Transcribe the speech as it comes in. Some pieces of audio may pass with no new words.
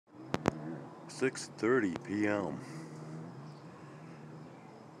6:30 p.m.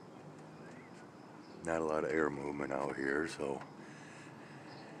 Not a lot of air movement out here, so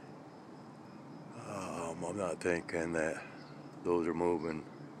I'm not thinking that those are moving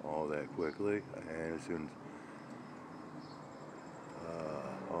all that quickly. And as soon as,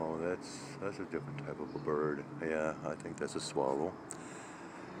 oh, that's a different type of a bird. Yeah, I think that's a swallow.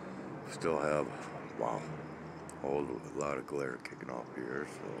 Still have, wow, a lot of glare kicking off here,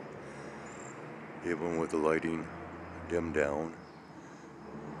 so even with the lighting dimmed down,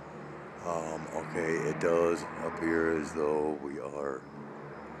 okay, it does appear as though we are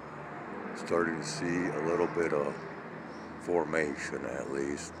starting to see a little bit of formation, at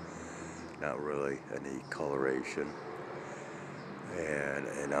least, not really any coloration,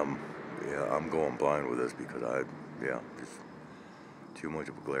 and I'm going blind with this because just too much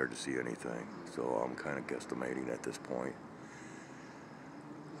of a glare to see anything, so I'm kind of guesstimating at this point.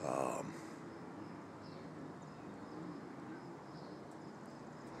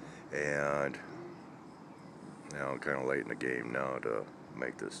 And now I'm kind of late in the game now to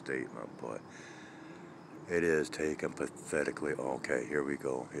make this statement, but it is taken pathetically. Okay, here we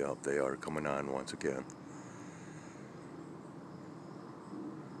go. Yep, they are coming on once again.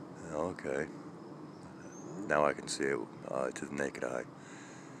 Okay, now I can see it to the naked eye,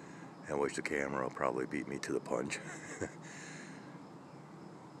 and which the camera will probably beat me to the punch.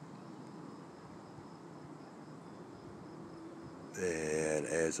 And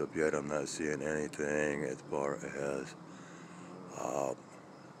as of yet, I'm not seeing anything as far as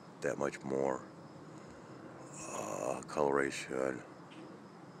that much more coloration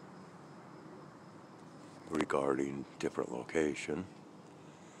regarding different location.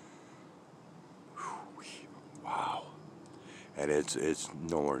 Wow. And it's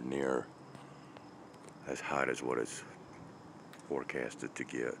nowhere near as hot as what it's forecasted to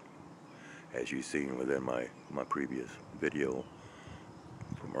get, as you've seen within my previous video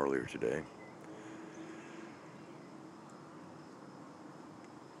from earlier today.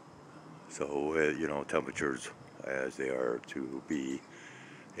 So, temperatures as they are to be,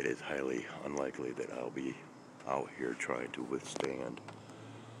 it is highly unlikely that I'll be out here trying to withstand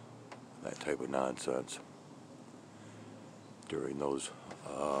that type of nonsense during those,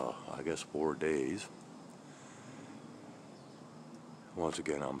 I guess, 4 days. Once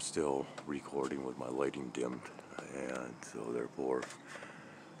again, I'm still recording with my lighting dimmed, and so therefore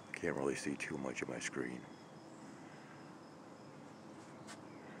can't really see too much of my screen.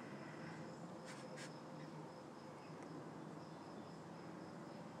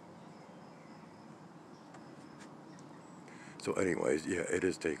 So anyways, yeah, it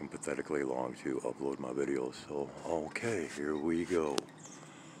is taking pathetically long to upload my videos, so okay, here we go.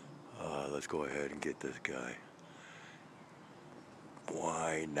 Let's go ahead and get this guy.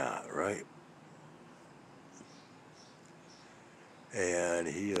 Why not, right? And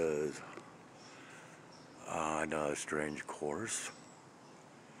he is on a strange course.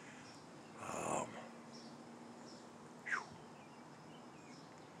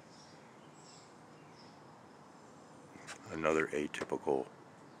 Another atypical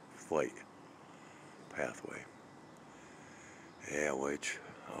flight pathway. Yeah,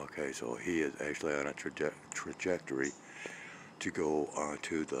 okay, so he is actually on a trajectory to go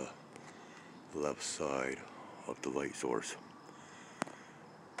onto the left side of the light source.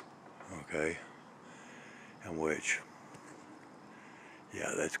 Okay, and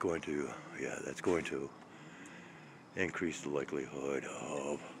that's going to increase the likelihood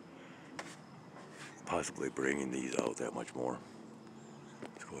of possibly bringing these out that much more.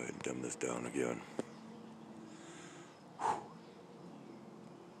 Let's go ahead and dim this down again.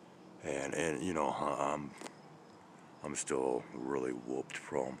 And I'm still really whooped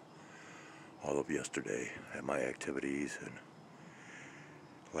from all of yesterday and my activities and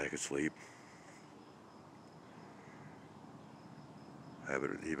lack of sleep. I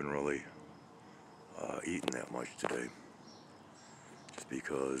haven't even really eaten that much today, just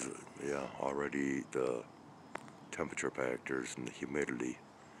because already the temperature factors and the humidity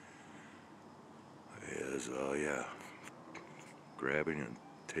is grabbing and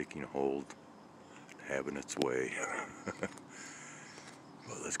taking hold, having its way.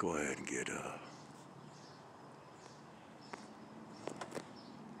 But let's go ahead and get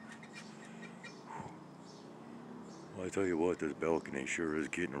well, I tell you what, this balcony sure is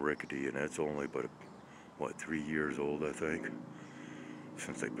getting rickety, and that's only but 3 years old, I think,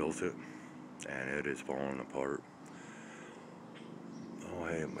 since they built it, and it is falling apart. Oh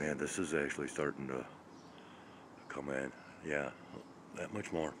hey man, this is actually starting to come in. Yeah, that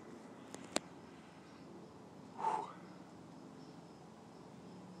much more.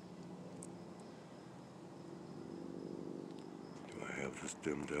 Just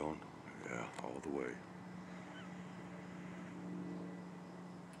dim down. Yeah, all the way.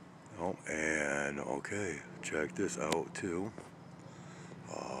 Oh, and okay, check this out too.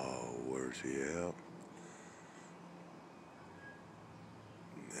 Where's he at?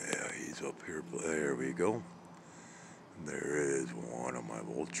 Yeah, he's up here. There we go. There is one of my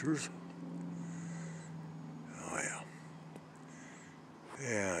vultures. Oh yeah.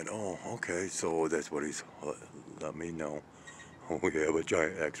 And oh, okay, so that's what he's let me know. We have a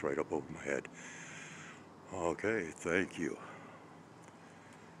giant X right up over my head. Okay, thank you.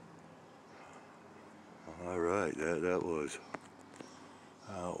 All right, that was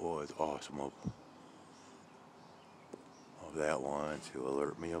awesome of that one to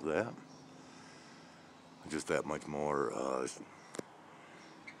alert me of that. Just that much more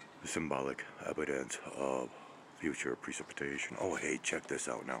symbolic evidence of future precipitation. Oh, hey, check this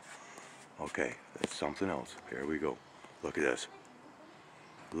out now. Okay, that's something else. Here we go. Look at this.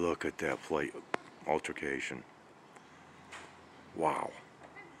 Look at that flight altercation. Wow.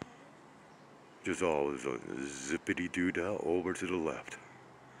 Just always a zippity-doo-dah over to the left.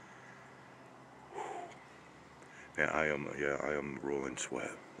 And I am rolling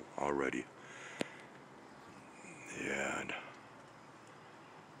sweat already. And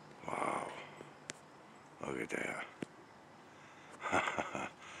wow, look at that.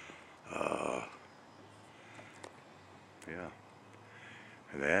 Yeah,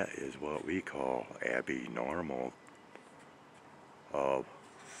 that is what we call abnormal of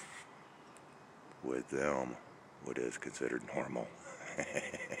with them what is considered normal.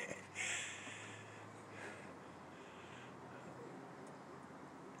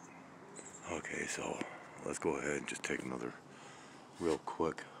 Okay, so let's go ahead and just take another real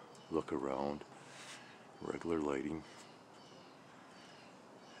quick look around. Regular lighting.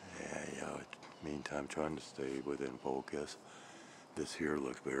 Yeah, meantime trying to stay within focus. This here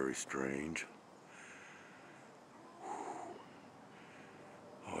looks very strange.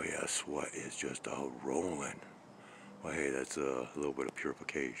 Oh yeah, sweat is just out rolling. Well, hey, that's a little bit of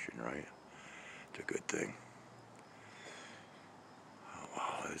purification, right? It's a good thing. Oh,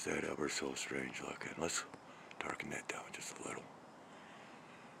 wow, is that ever so strange looking? Let's darken that down just a little.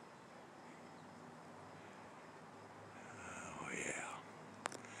 Oh yeah.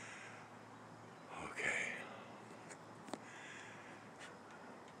 Okay.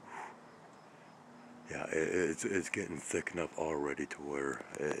 Yeah, it's getting thick enough already to where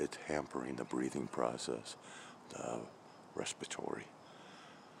it's hampering the breathing process, the respiratory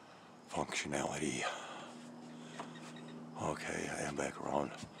functionality. Okay, I am back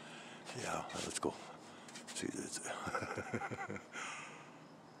around. Yeah, let's go. See this.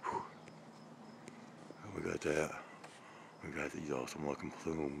 We got that. We got these awesome looking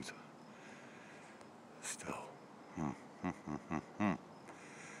plumes. Still.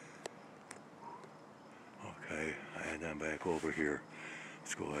 Okay, and then back over here.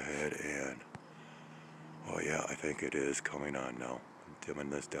 Let's go ahead and, oh yeah, I think it is coming on now. I'm dimming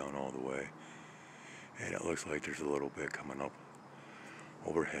this down all the way. And it looks like there's a little bit coming up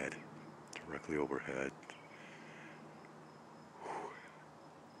overhead, directly overhead.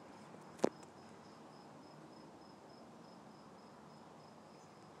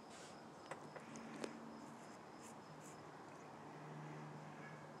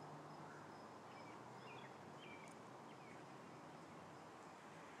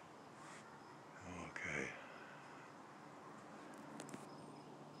 Okay.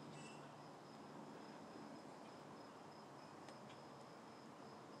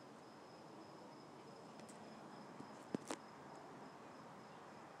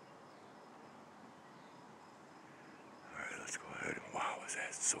 Alright, let's go ahead. Wow, is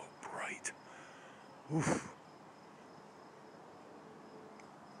that so bright? Oof.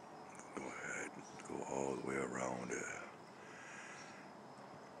 Go ahead, go all the way around it.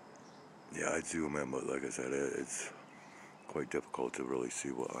 Yeah, I'd zoom in, but like I said, it's quite difficult to really see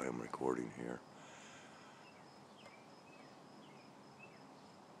what I am recording here.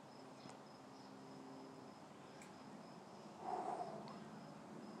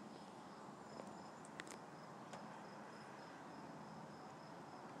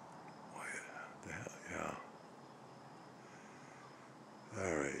 Oh, yeah.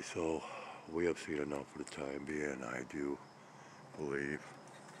 Alright, so we have seen enough for the time being, I do believe.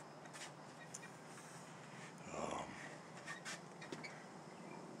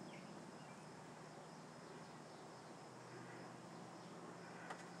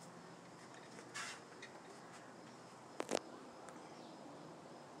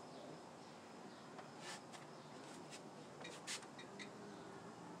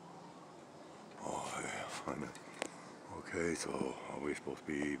 Oh, yeah, Okay, so are we supposed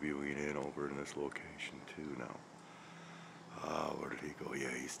to be viewing in over in this location too now? Where did he go? Yeah,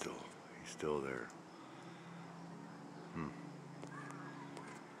 he's still there.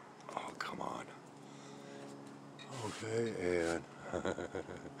 Oh, come on. Okay, and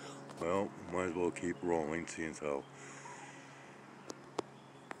well, might as well keep rolling, seeing how.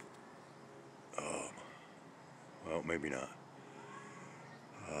 Well, maybe not.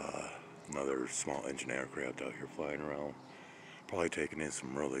 Another small engine aircraft out here flying around, probably taking in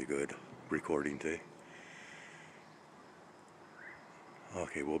some really good recording today.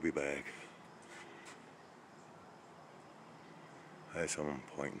 Okay, we'll be back at some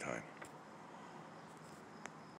point in time.